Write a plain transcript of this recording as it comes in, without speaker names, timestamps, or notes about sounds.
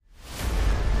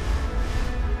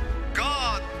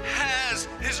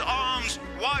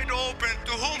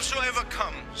whosoever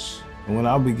comes. And when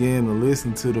I began to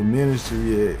listen to the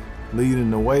ministry at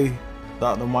Leading the Way,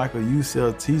 Dr. Michael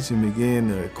Youssef teaching began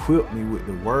to equip me with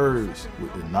the words,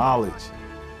 with the knowledge.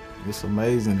 It's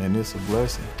amazing and it's a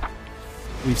blessing.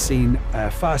 We've seen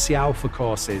Farsi Alpha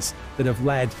courses that have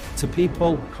led to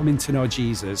people coming to know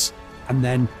Jesus and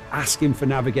then asking for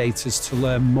navigators to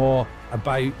learn more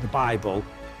about the Bible.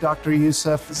 Dr.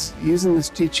 Youssef is using this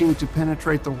teaching to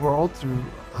penetrate the world through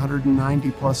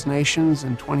 190 plus nations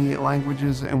and 28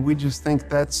 languages, and we just think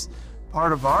that's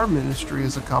part of our ministry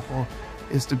as a couple,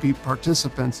 is to be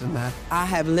participants in that. I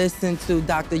have listened to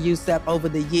Dr. Youssef over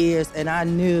the years, and I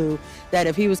knew that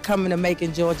if he was coming to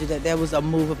Macon, Georgia, that there was a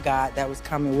move of God that was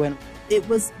coming with him. It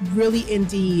was really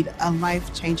indeed a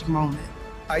life-changing moment.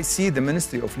 I see the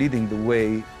ministry of Leading the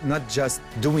Way not just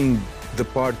doing the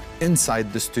part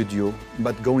inside the studio,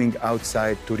 but going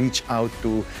outside to reach out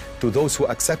to those who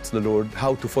accept the Lord,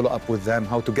 how to follow up with them,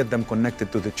 how to get them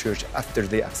connected to the church after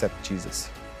they accept Jesus.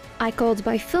 I called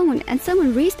by phone and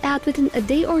someone reached out within a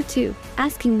day or two,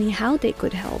 asking me how they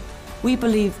could help. We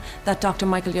believe that Dr.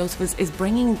 Michael Youssef is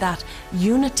bringing that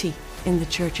unity in the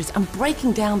churches and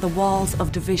breaking down the walls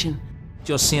of division.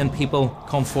 Just seeing people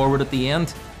come forward at the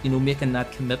end, you know, making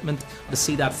that commitment, to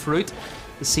see that fruit,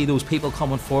 to see those people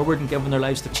coming forward and giving their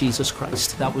lives to Jesus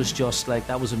Christ. That was just like,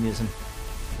 that was amazing.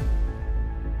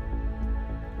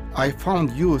 I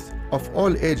found youth of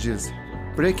all ages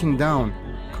breaking down,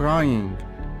 crying,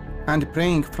 and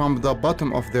praying from the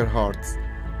bottom of their hearts.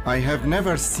 I have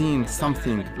never seen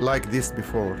something like this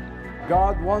before.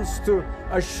 God wants to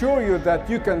assure you that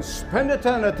you can spend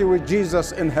eternity with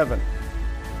Jesus in heaven.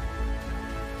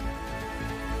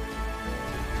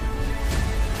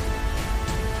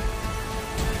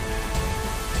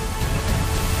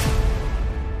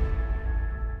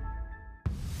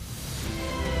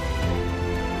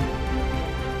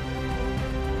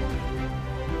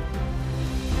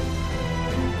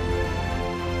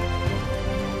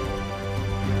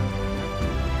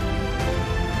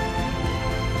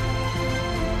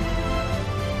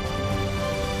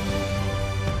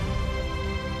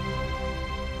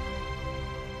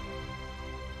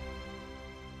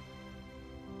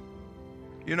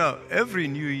 You know, every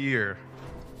new year,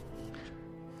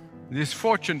 these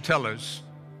fortune tellers,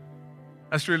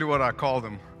 that's really what I call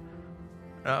them,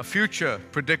 future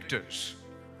predictors,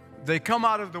 they come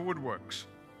out of the woodworks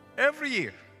every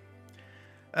year.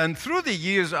 And through the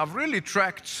years, I've really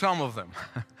tracked some of them.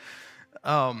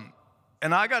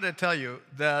 And I got to tell you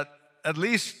that at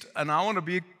least, and I want to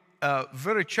be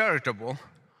very charitable,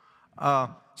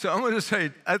 so I'm going to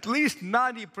say at least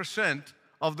 90%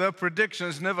 of their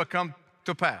predictions never come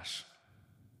to pass.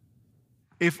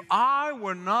 If I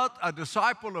were not a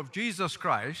disciple of Jesus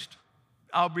Christ,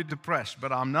 I'll be depressed,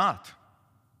 but I'm not.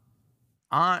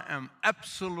 I am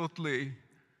absolutely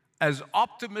as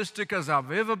optimistic as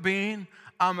I've ever been.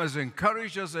 I'm as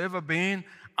encouraged as I've ever been.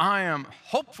 I am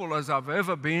hopeful as I've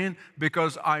ever been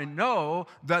because I know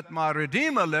that my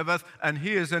Redeemer liveth and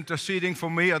He is interceding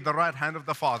for me at the right hand of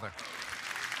the Father.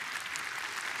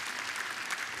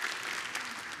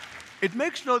 It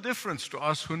makes no difference to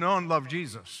us who know and love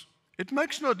Jesus. It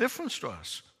makes no difference to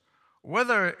us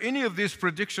whether any of these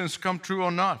predictions come true or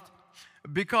not,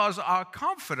 because our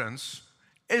confidence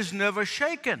is never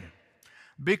shaken,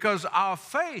 because our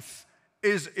faith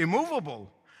is immovable,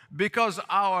 because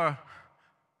our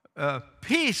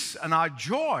peace and our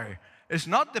joy is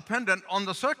not dependent on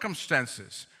the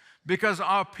circumstances, because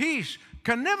our peace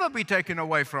can never be taken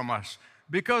away from us,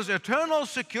 because eternal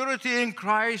security in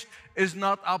Christ is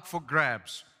not up for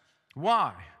grabs.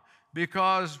 Why?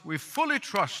 Because we fully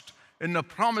trust in the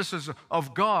promises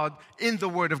of God in the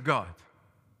Word of God.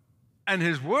 And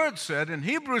His Word said in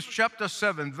Hebrews chapter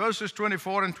 7, verses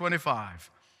 24 and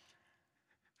 25,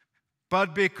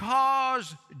 but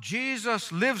because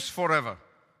Jesus lives forever,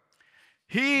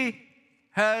 He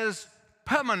has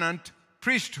permanent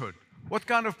priesthood. What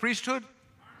kind of priesthood?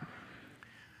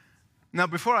 Now,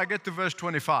 before I get to verse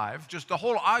 25, just the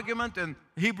whole argument in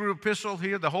Hebrew epistle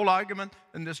here, the whole argument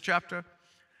in this chapter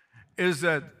is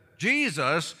that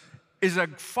Jesus is a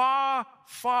far,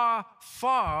 far,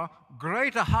 far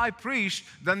greater high priest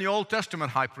than the Old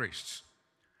Testament high priests.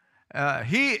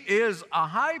 He is a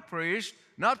high priest,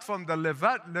 not from the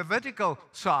Levitical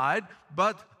side,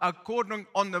 but according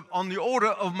on the order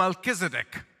of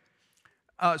Melchizedek,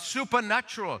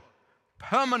 supernatural,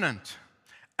 permanent.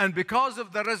 And because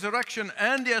of the resurrection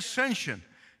and the ascension,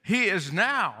 He is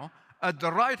now at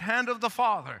the right hand of the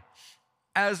Father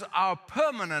as our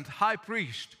permanent high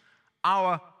priest,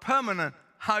 our permanent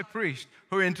high priest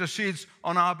who intercedes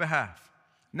on our behalf.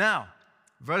 Now,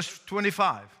 verse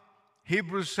 25,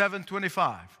 Hebrews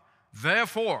 7:25.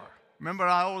 Therefore, remember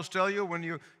I always tell you when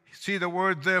you see the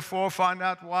word therefore, find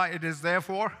out why it is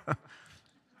therefore.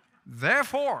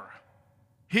 Therefore,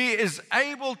 he is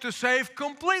able to save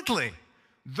completely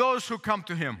those who come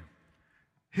to him.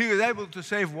 He is able to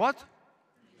save what?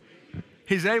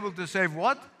 He's able to save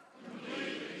what?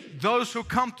 Those who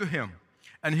come to him.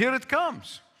 And here it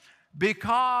comes.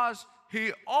 Because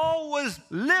he always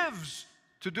lives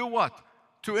to do what?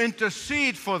 To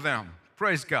intercede for them.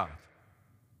 Praise God.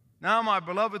 Now, my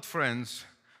beloved friends,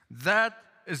 that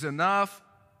is enough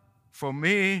for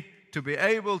me to be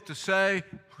able to say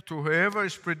to whoever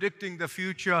is predicting the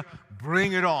future,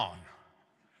 bring it on.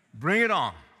 Bring it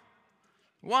on.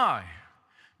 Why?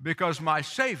 Because my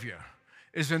Savior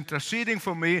is interceding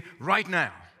for me right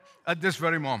now, at this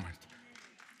very moment.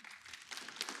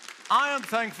 I am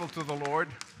thankful to the Lord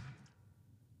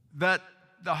that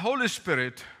the Holy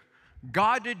Spirit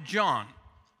guided John,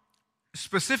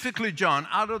 specifically John,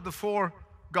 out of the 4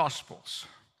 Gospels,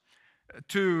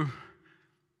 to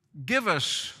give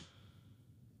us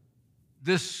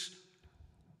this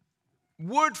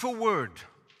word for word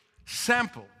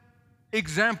sample,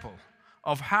 example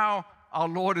of how our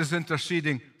Lord is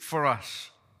interceding for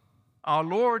us. Our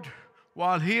Lord,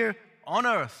 while here on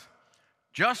earth,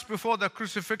 just before the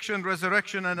crucifixion,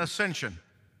 resurrection, and ascension,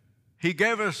 he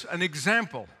gave us an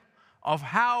example of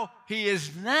how he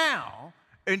is now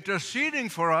interceding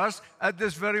for us at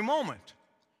this very moment.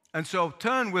 And so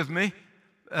turn with me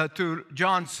to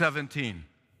John 17.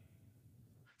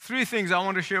 3 things I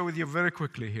want to share with you very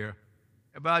quickly here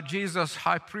about Jesus'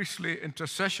 high priestly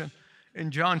intercession in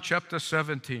John chapter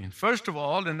 17. First of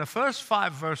all, in the first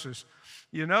 5 verses,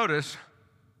 you notice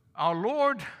our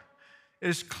Lord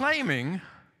is claiming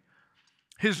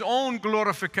his own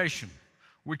glorification,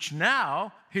 which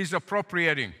now he's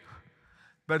appropriating.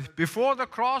 But before the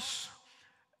cross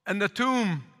and the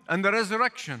tomb and the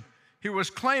resurrection, he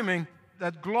was claiming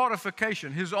that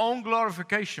glorification, his own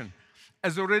glorification,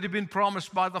 has already been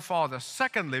promised by the Father.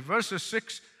 Secondly, verses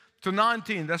 6 to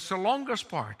 19, that's the longest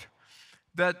part,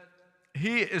 that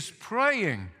he is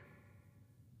praying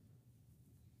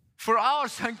for our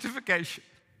sanctification.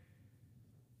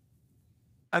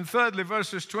 And thirdly,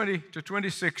 verses 20 to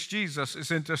 26, Jesus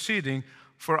is interceding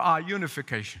for our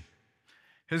unification.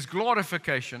 His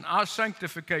glorification, our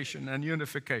sanctification and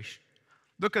unification.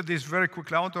 Look at these very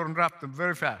quickly. I want to unwrap them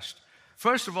very fast.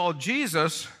 First of all,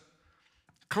 Jesus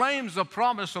claims the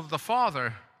promise of the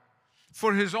Father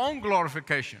for his own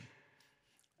glorification.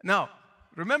 Now,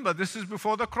 remember, this is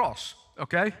before the cross,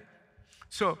 okay?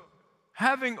 So,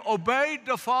 having obeyed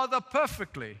the Father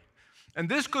perfectly, and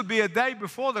this could be a day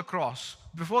before the cross,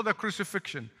 before the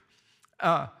crucifixion,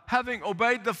 having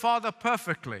obeyed the Father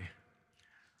perfectly,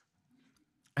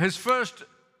 his first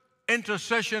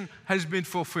intercession has been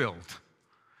fulfilled.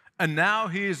 And now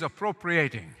he is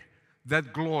appropriating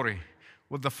that glory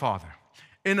with the Father.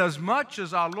 Inasmuch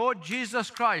as our Lord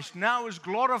Jesus Christ now is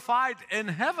glorified in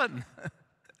heaven.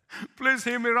 Please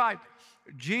hear me right.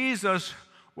 Jesus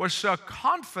was so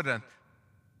confident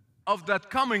of that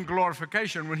coming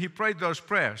glorification when he prayed those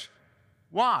prayers.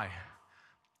 Why?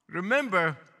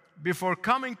 Remember, before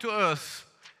coming to earth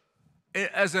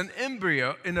as an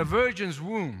embryo in a virgin's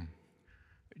womb,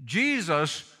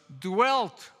 Jesus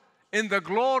dwelt in the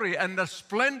glory and the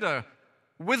splendor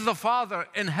with the Father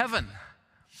in heaven.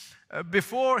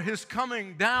 Before his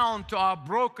coming down to our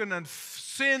broken and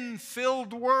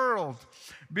sin-filled world,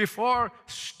 before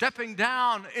stepping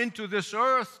down into this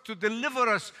earth to deliver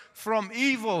us from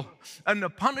evil and the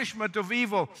punishment of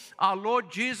evil, our Lord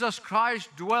Jesus Christ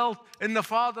dwelt in the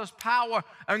Father's power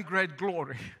and great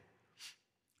glory.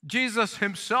 Jesus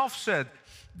himself said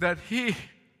that he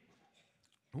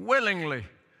willingly,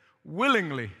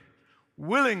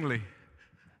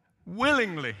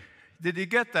 did he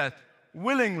get that?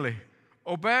 Willingly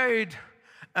obeyed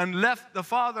and left the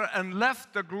Father and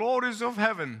left the glories of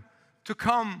heaven to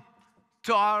come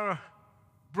to our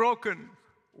broken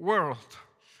world,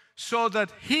 so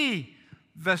that he,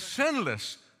 the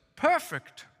sinless,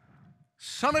 perfect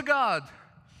Son of God,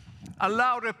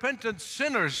 allow repentant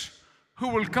sinners who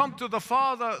will come to the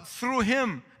Father through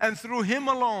him and through him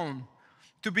alone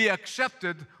to be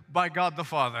accepted by God the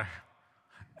Father.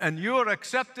 And you're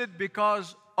accepted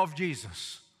because of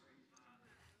Jesus.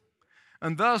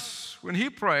 And thus, when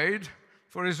he prayed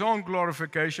for his own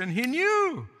glorification, he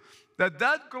knew that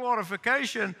that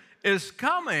glorification is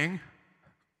coming,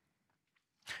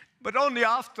 but only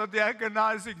after the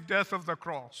agonizing death of the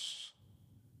cross.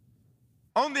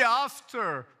 Only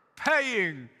after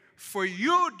paying for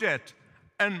your debt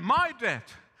and my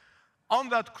debt on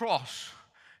that cross,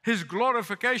 his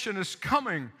glorification is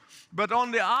coming, but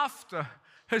only after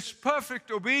his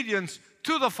perfect obedience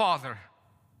to the Father.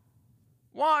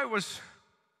 Why was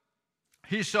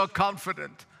he so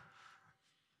confident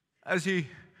as he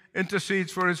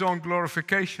intercedes for his own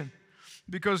glorification?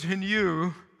 Because he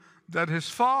knew that his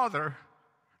Father,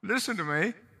 listen to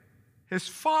me, his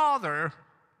Father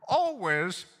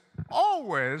always, how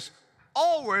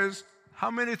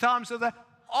many times is that?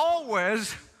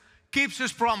 Always keeps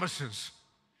his promises.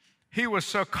 He was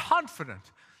so confident.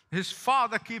 His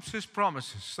Father keeps his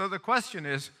promises. So the question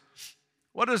is,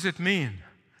 what does it mean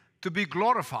to be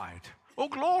glorified? Oh,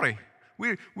 glory.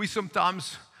 We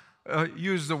sometimes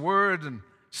use the word and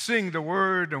sing the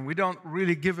word, and we don't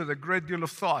really give it a great deal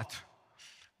of thought.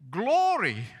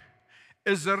 Glory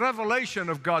is the revelation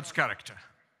of God's character.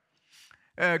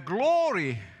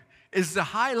 Glory is the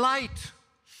highlight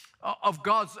of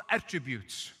God's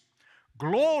attributes.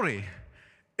 Glory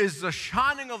is the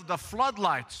shining of the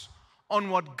floodlights on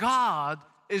what God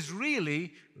is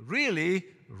really, really,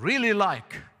 really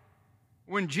like.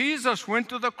 When Jesus went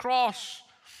to the cross,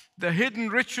 the hidden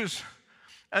riches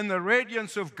and the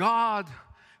radiance of God,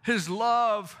 His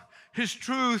love, His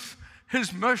truth,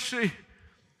 His mercy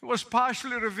was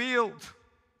partially revealed.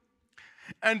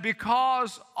 And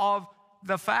because of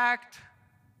the fact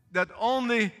that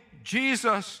only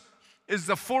Jesus is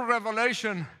the full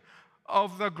revelation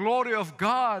of the glory of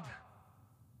God,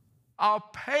 our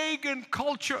pagan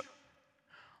culture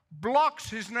blocks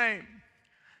His name.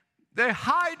 They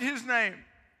hide His name.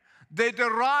 They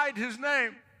deride His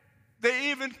name.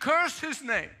 They even curse His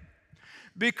name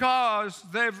because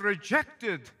they've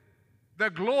rejected the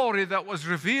glory that was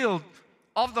revealed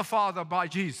of the Father by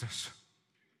Jesus.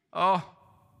 Oh,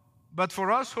 but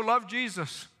for us who love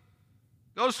Jesus,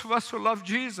 those of us who love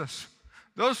Jesus,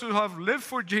 those who have lived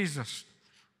for Jesus,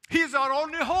 He's our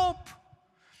only hope.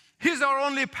 He's our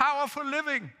only power for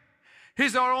living.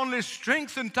 He's our only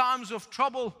strength in times of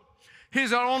trouble.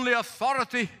 He's our only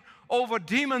authority over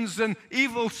demons and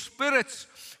evil spirits.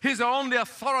 He's our only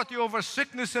authority over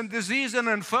sickness and disease and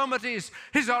infirmities.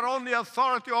 He's our only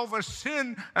authority over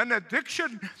sin and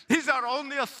addiction. He's our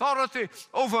only authority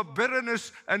over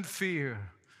bitterness and fear.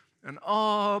 And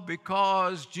all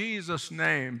because Jesus'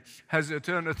 name has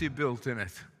eternity built in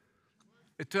it.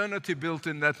 Eternity built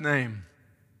in that name.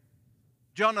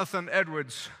 Jonathan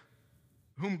Edwards,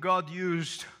 whom God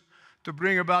used to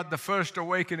bring about the first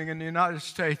awakening in the United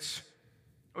States,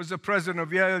 was the president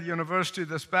of Yale University.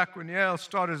 That's back when Yale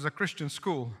started as a Christian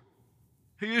school.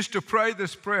 He used to pray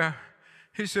this prayer.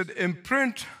 He said,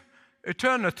 imprint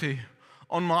eternity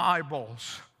on my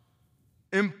eyeballs.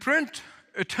 Imprint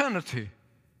eternity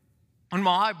on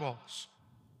my eyeballs.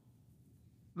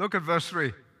 Look at verse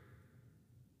 3.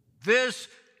 This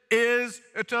is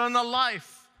eternal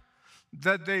life,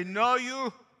 that they know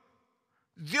you,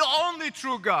 the only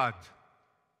true God,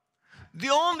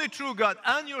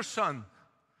 and your Son,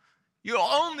 your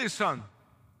only Son.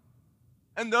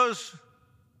 And those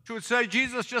who would say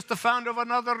Jesus just the founder of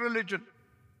another religion,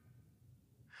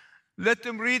 let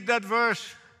them read that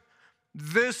verse.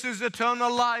 This is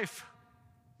eternal life,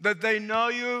 that they know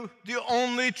you, the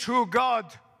only true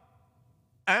God,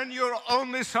 and your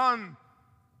only Son.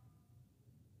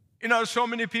 You know, so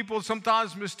many people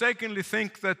sometimes mistakenly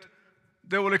think that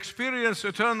they will experience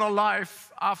eternal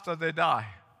life after they die.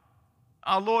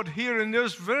 Our Lord here in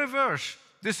this very verse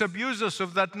disabuses us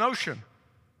of that notion.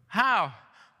 How?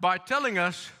 By telling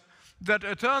us that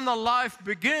eternal life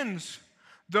begins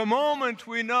the moment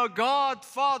we know God,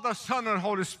 Father, Son, and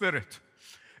Holy Spirit.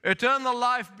 Eternal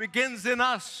life begins in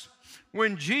us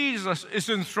when Jesus is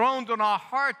enthroned on our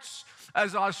hearts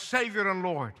as our Savior and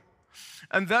Lord.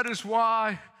 And that is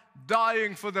why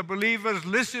dying for the believers,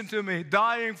 listen to me,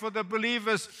 dying for the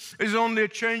believers is only a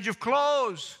change of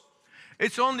clothes.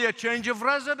 It's only a change of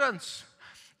residence.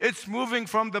 It's moving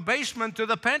from the basement to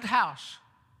the penthouse.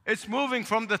 It's moving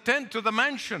from the tent to the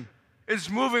mansion. It's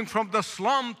moving from the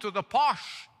slum to the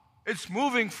posh. It's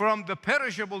moving from the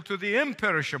perishable to the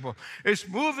imperishable. It's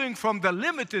moving from the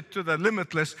limited to the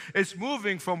limitless. It's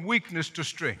moving from weakness to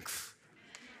strength.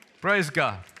 Praise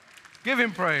God. Give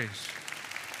Him praise.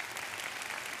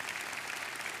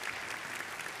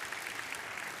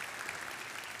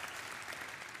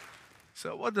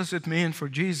 So what does it mean for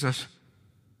Jesus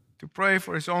to pray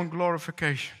for His own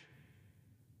glorification?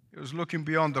 He was looking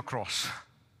beyond the cross.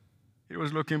 He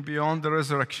was looking beyond the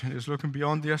resurrection. He was looking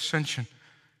beyond the ascension.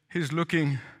 He's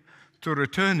looking to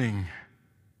returning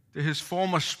to His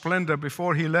former splendor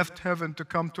before He left heaven to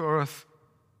come to earth.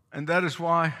 And that is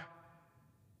why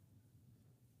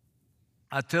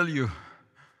I tell you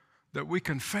that we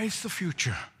can face the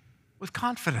future with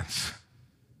confidence.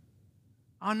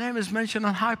 Our name is mentioned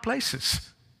on high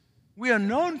places. We are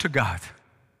known to God.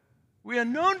 We are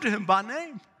known to Him by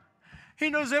name. He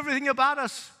knows everything about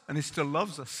us, and He still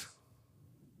loves us.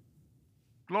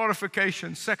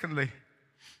 Glorification, secondly,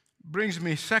 brings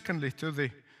me to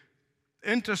the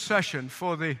intercession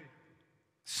for the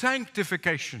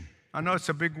sanctification. I know it's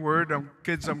a big word.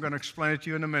 Kids, I'm going to explain it to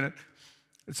you in a minute.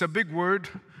 It's a big word,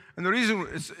 and the reason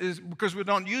is because we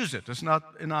don't use it. It's not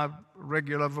in our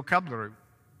regular vocabulary.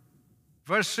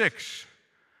 Verse 6,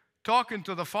 talking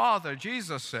to the Father,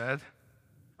 Jesus said,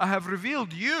 I have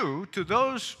revealed you to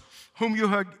those whom you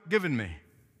have given me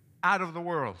out of the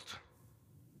world.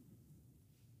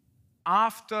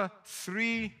 After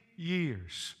 3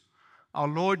 years, our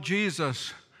Lord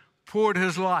Jesus poured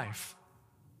His life,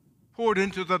 poured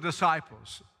into the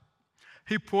disciples.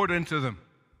 He poured into them.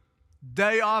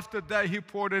 Day after day, He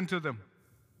poured into them.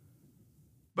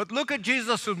 But look at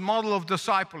Jesus' model of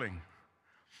discipling.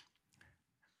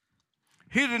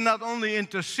 He did not only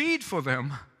intercede for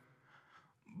them,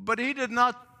 but He did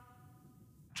not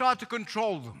try to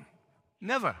control them.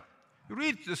 Never.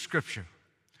 Read the scripture.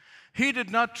 He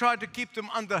did not try to keep them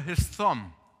under His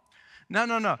thumb.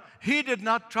 No. He did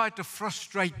not try to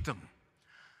frustrate them.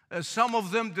 Some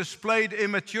of them displayed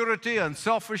immaturity and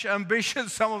selfish ambition.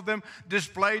 Some of them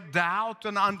displayed doubt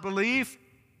and unbelief.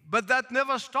 But that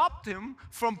never stopped Him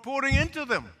from pouring into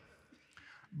them.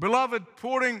 Beloved,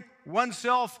 pouring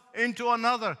oneself into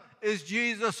another is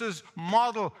Jesus'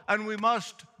 model, and we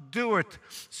must do it.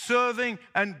 Serving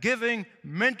and giving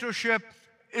mentorship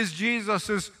is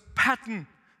Jesus' pattern,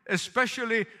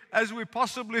 especially as we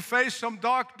possibly face some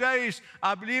dark days.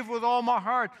 I believe with all my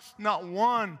heart, not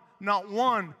one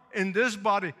in this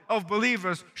body of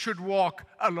believers should walk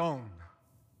alone.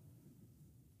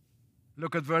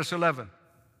 Look at verse 11.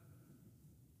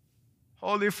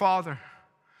 Holy Father,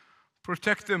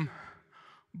 protect them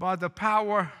by the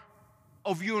power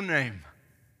of your name.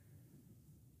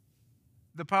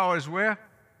 The power is where?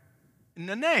 In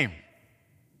the name.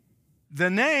 The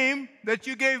name that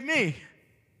you gave me.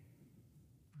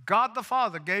 God the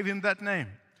Father gave Him that name.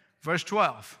 Verse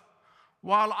 12.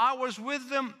 While I was with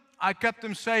them, I kept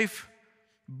them safe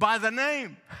by the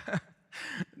name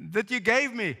that you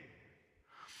gave me.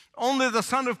 Only the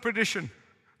son of perdition,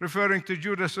 referring to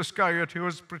Judas Iscariot, who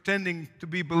was pretending to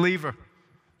be a believer.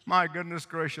 My goodness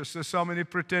gracious, there's so many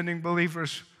pretending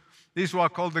believers. These are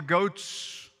called the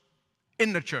goats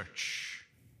in the church.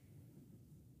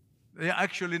 They're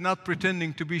actually not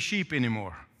pretending to be sheep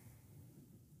anymore.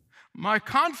 My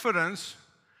confidence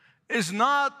is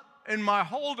not in my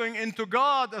holding into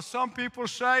God, as some people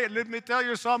say. Let me tell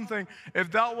you something. If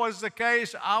that was the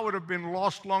case, I would have been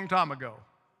lost a long time ago.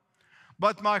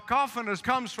 But my confidence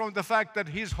comes from the fact that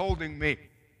He's holding me.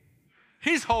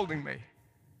 He's holding me.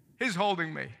 He's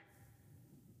holding me.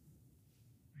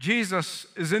 Jesus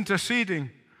is interceding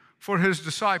for His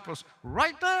disciples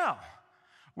right now,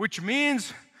 which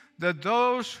means that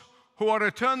those who are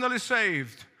eternally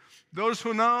saved, those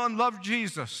who know and love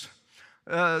Jesus,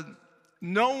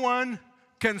 no one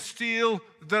can steal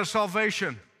their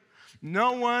salvation.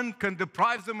 No one can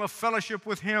deprive them of fellowship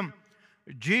with Him.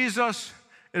 Jesus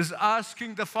is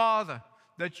asking the Father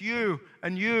that you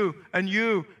and you and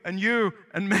you and you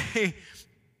and me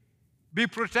be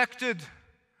protected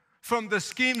from the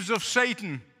schemes of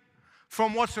Satan,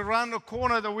 from what's around the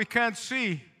corner that we can't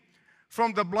see,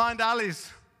 from the blind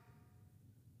alleys.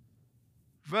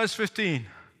 Verse 15,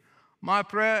 my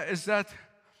prayer is that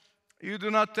you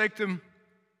do not take them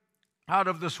out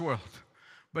of this world,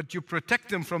 but you protect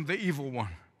them from the evil one.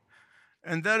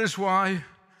 And that is why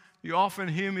you often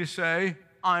hear me say,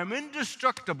 I am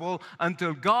indestructible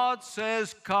until God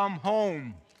says, come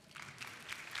home.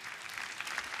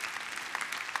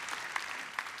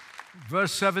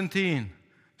 Verse 17,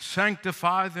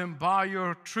 sanctify them by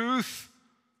your truth.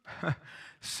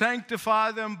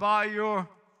 Sanctify them by your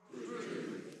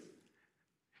truth.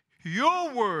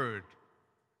 Your word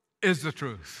is the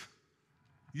truth.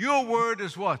 Your word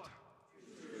is what?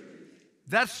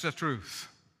 That's the truth.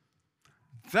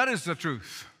 That is the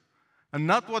truth. And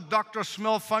not what Dr.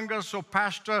 Smellfungus or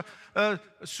Pastor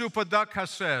Super Duck has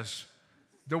says.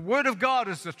 The Word of God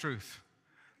is the truth.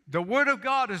 The Word of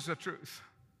God is the truth.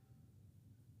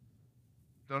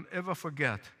 Don't ever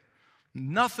forget,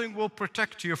 nothing will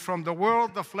protect you from the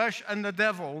world, the flesh, and the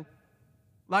devil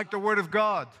like the Word of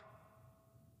God.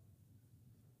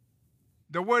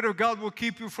 The Word of God will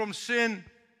keep you from sin,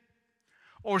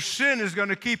 or sin is going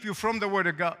to keep you from the Word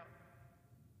of God.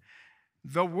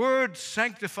 The word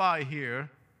sanctify here,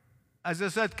 as I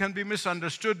said, can be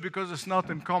misunderstood because it's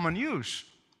not in common use.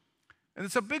 And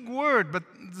it's a big word, but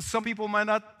some people might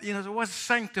not, what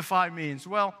sanctify means?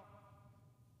 Well,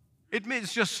 it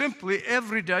means just simply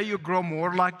every day you grow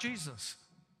more like Jesus.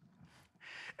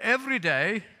 every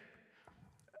day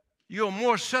you're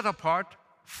more set apart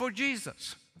for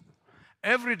Jesus.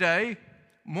 Every day,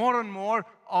 more and more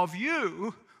of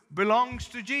you belongs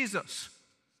to Jesus.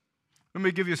 Let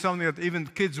me give you something that even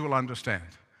kids will understand,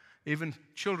 even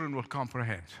children will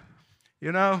comprehend.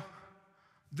 You know,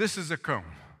 this is a comb.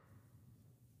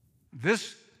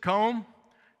 This comb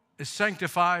is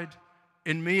sanctified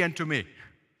in me and to me.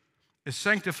 It's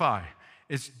sanctified.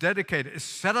 It's dedicated. It's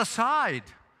set aside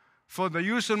for the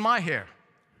use in my hair,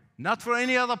 not for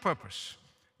any other purpose.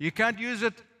 You can't use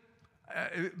it.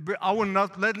 I will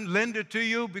not lend it to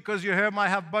you because your hair might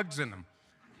have bugs in them.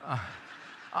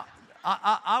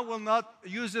 I will not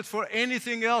use it for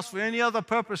anything else, for any other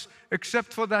purpose,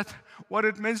 except for that, what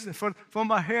it means for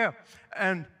my hair.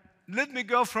 And let me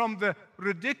go from the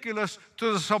ridiculous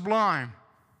to the sublime.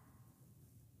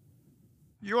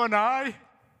 You and I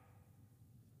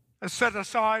are set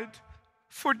aside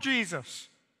for Jesus.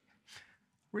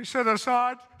 We set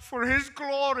aside for His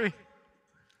glory.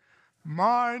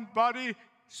 Mind, body,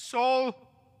 soul,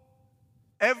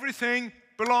 everything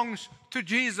belongs to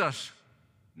Jesus,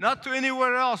 not to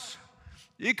anywhere else.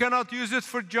 You cannot use it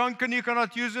for junk, and you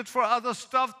cannot use it for other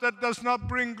stuff that does not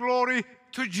bring glory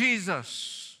to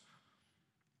Jesus.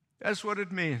 That's what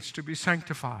it means to be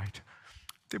sanctified,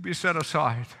 to be set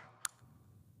aside.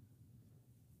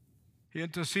 He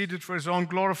interceded for His own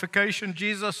glorification.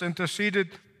 Jesus interceded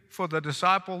for the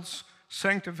disciples'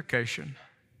 sanctification.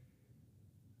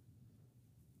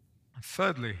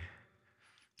 Thirdly,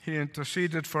 He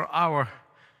interceded for our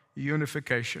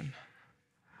unification.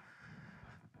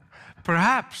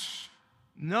 Perhaps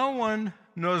no one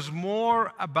knows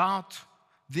more about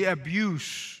the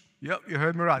abuse, yep, you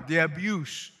heard me right, the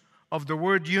abuse of the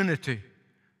word unity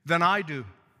than I do.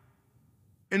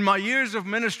 In my years of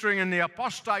ministering in the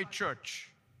apostate church,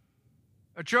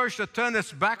 a church that turned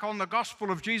its back on the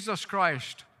gospel of Jesus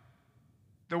Christ,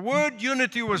 the word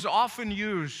unity was often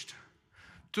used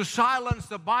to silence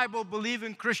the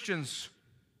Bible-believing Christians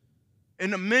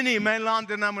in many mainline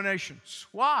denominations.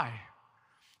 Why?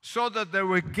 So that they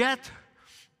would get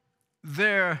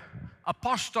their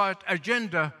apostate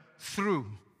agenda through.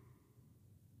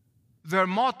 Their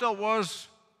motto was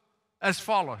as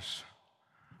follows: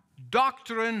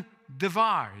 doctrine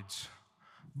divides,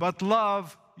 but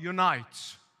love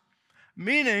unites.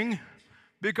 Meaning,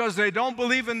 because they don't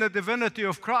believe in the divinity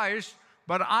of Christ,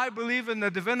 but I believe in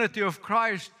the divinity of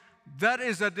Christ, that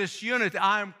is a disunity.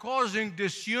 I am causing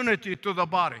disunity to the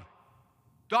body.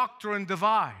 Doctrine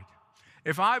divide.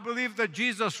 If I believe that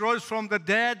Jesus rose from the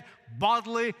dead,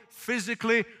 bodily,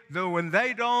 physically, though when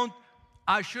they don't,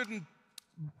 I shouldn't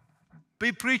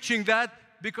be preaching that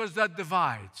because that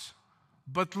divides.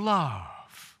 But love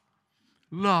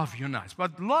unites.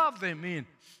 But love, they mean,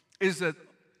 is that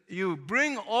you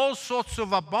bring all sorts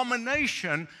of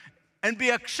abomination and be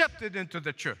accepted into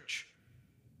the church.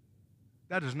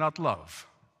 That is not love.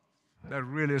 That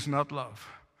really is not love.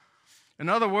 In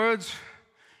other words,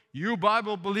 you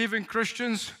Bible-believing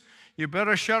Christians, you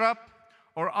better shut up,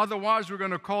 or otherwise we're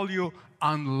going to call you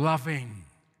unloving.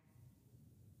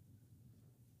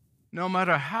 No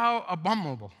matter how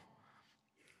abominable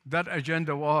that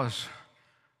agenda was.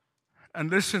 And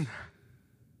listen,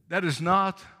 that is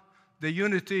not the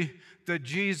unity that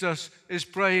Jesus is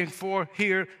praying for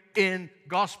here in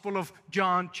Gospel of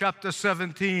John chapter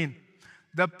 17.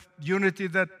 The unity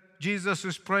that Jesus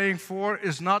is praying for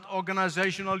is not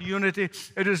organizational unity.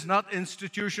 It is not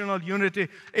institutional unity.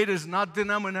 It is not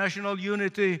denominational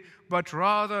unity, but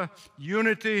rather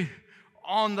unity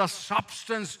on the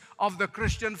substance of the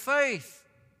Christian faith.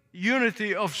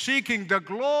 Unity of seeking the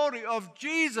glory of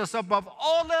Jesus above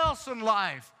all else in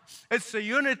life. It's the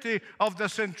unity of the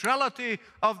centrality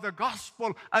of the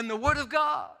gospel and the Word of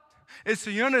God. It's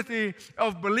the unity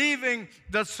of believing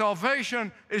that salvation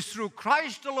is through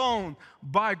Christ alone,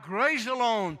 by grace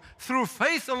alone, through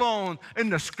faith alone, in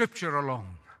the Scripture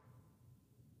alone.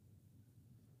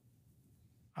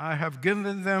 I have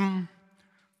given them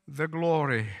the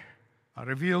glory. I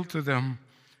revealed to them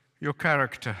your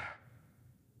character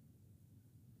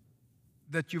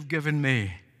that you've given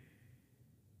me.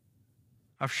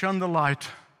 I've shone the light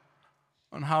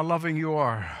on how loving you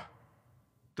are.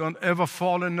 Don't ever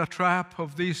fall in the trap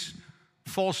of these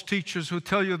false teachers who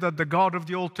tell you that the God of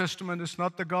the Old Testament is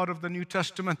not the God of the New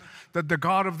Testament, that the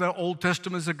God of the Old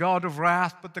Testament is a God of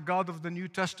wrath, but the God of the New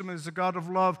Testament is a God of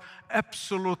love.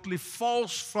 Absolutely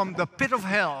false from the pit of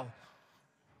hell.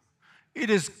 It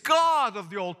is God of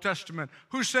the Old Testament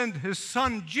who sent His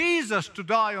Son Jesus to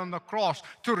die on the cross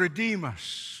to redeem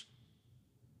us.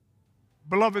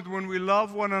 Beloved, when we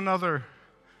love one another,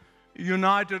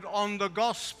 united on the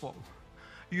gospel,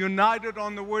 united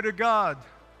on the Word of God,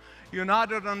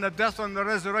 united on the death and the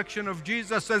resurrection of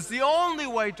Jesus as the only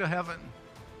way to heaven.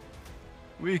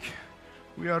 We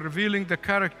are revealing the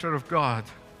character of God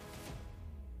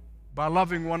by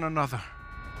loving one another.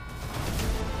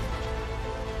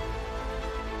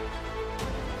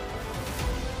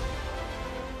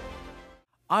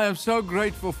 I am so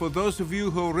grateful for those of you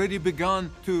who already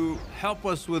begun to help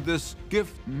us with this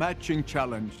gift matching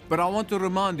challenge. But I want to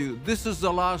remind you, this is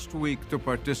the last week to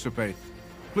participate.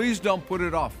 Please don't put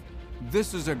it off.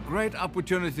 This is a great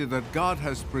opportunity that God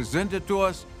has presented to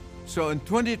us. So in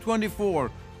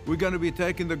 2024, we're going to be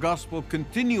taking the gospel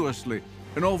continuously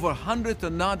in over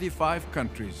 195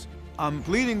 countries. I'm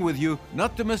pleading with you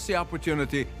not to miss the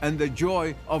opportunity and the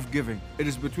joy of giving. It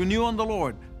is between you and the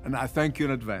Lord, and I thank you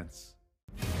in advance.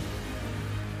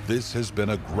 This has been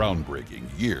a groundbreaking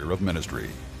year of ministry.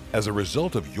 As a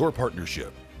result of your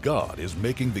partnership, God is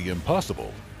making the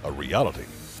impossible a reality.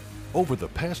 Over the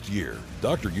past year,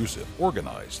 Dr. Youssef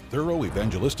organized thorough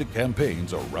evangelistic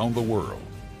campaigns around the world,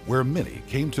 where many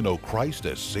came to know Christ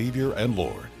as Savior and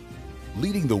Lord.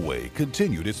 Leading the Way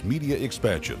continued its media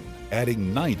expansion,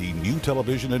 adding 90 new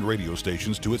television and radio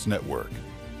stations to its network.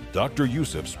 Dr.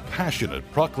 Youssef's passionate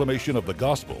proclamation of the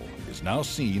gospel is now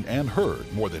seen and heard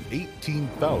more than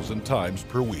 18,000 times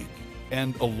per week.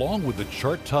 And along with the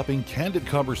chart-topping Candid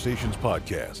Conversations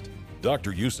podcast,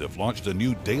 Dr. Youssef launched a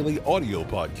new daily audio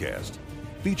podcast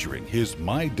featuring his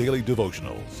My Daily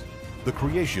Devotionals. The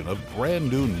creation of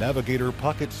brand new Navigator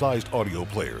pocket-sized audio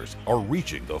players are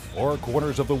reaching the far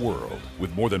corners of the world,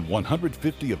 with more than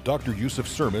 150 of Dr.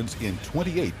 Youssef's sermons in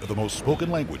 28 of the most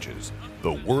spoken languages.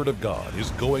 The Word of God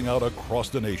is going out across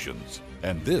the nations,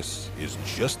 and this is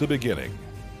just the beginning.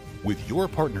 With your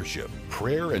partnership,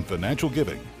 prayer, and financial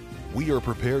giving, we are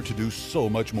prepared to do so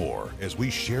much more as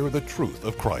we share the truth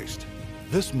of Christ.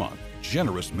 This month,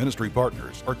 generous ministry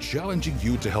partners are challenging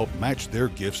you to help match their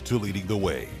gifts to Leading the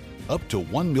Way. Up to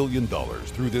 $1 million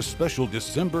through this special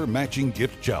December Matching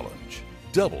Gift Challenge.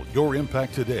 Double your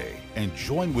impact today and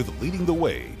join with Leading the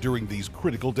Way during these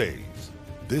critical days.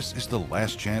 This is the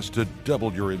last chance to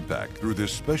double your impact through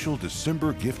this special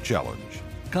December Gift Challenge.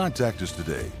 Contact us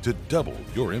today to double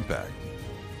your impact.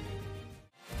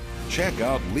 Check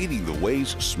out Leading the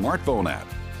Way's smartphone app.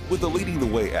 With the Leading the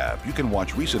Way app, you can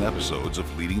watch recent episodes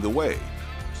of Leading the Way,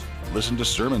 listen to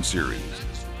sermon series,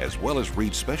 as well as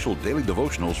read special daily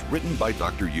devotionals written by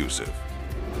Dr. Youssef.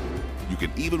 You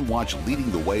can even watch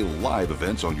Leading the Way live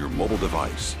events on your mobile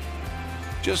device.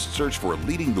 Just search for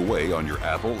Leading the Way on your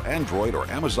Apple, Android, or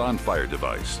Amazon Fire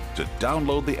device to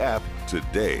download the app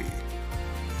today.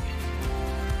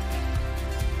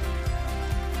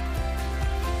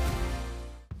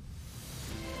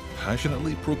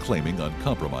 Passionately proclaiming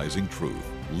uncompromising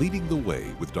truth, Leading the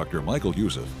Way with Dr. Michael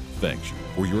Youssef thanks you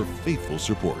for your faithful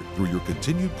support through your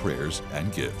continued prayers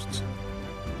and gifts.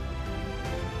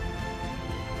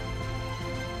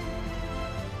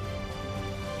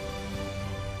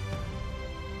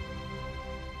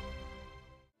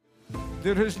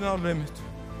 There is no limit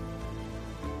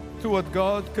to what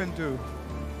God can do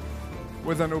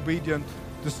with an obedient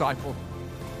disciple.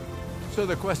 So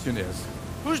the question is,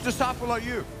 whose disciple are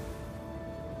you?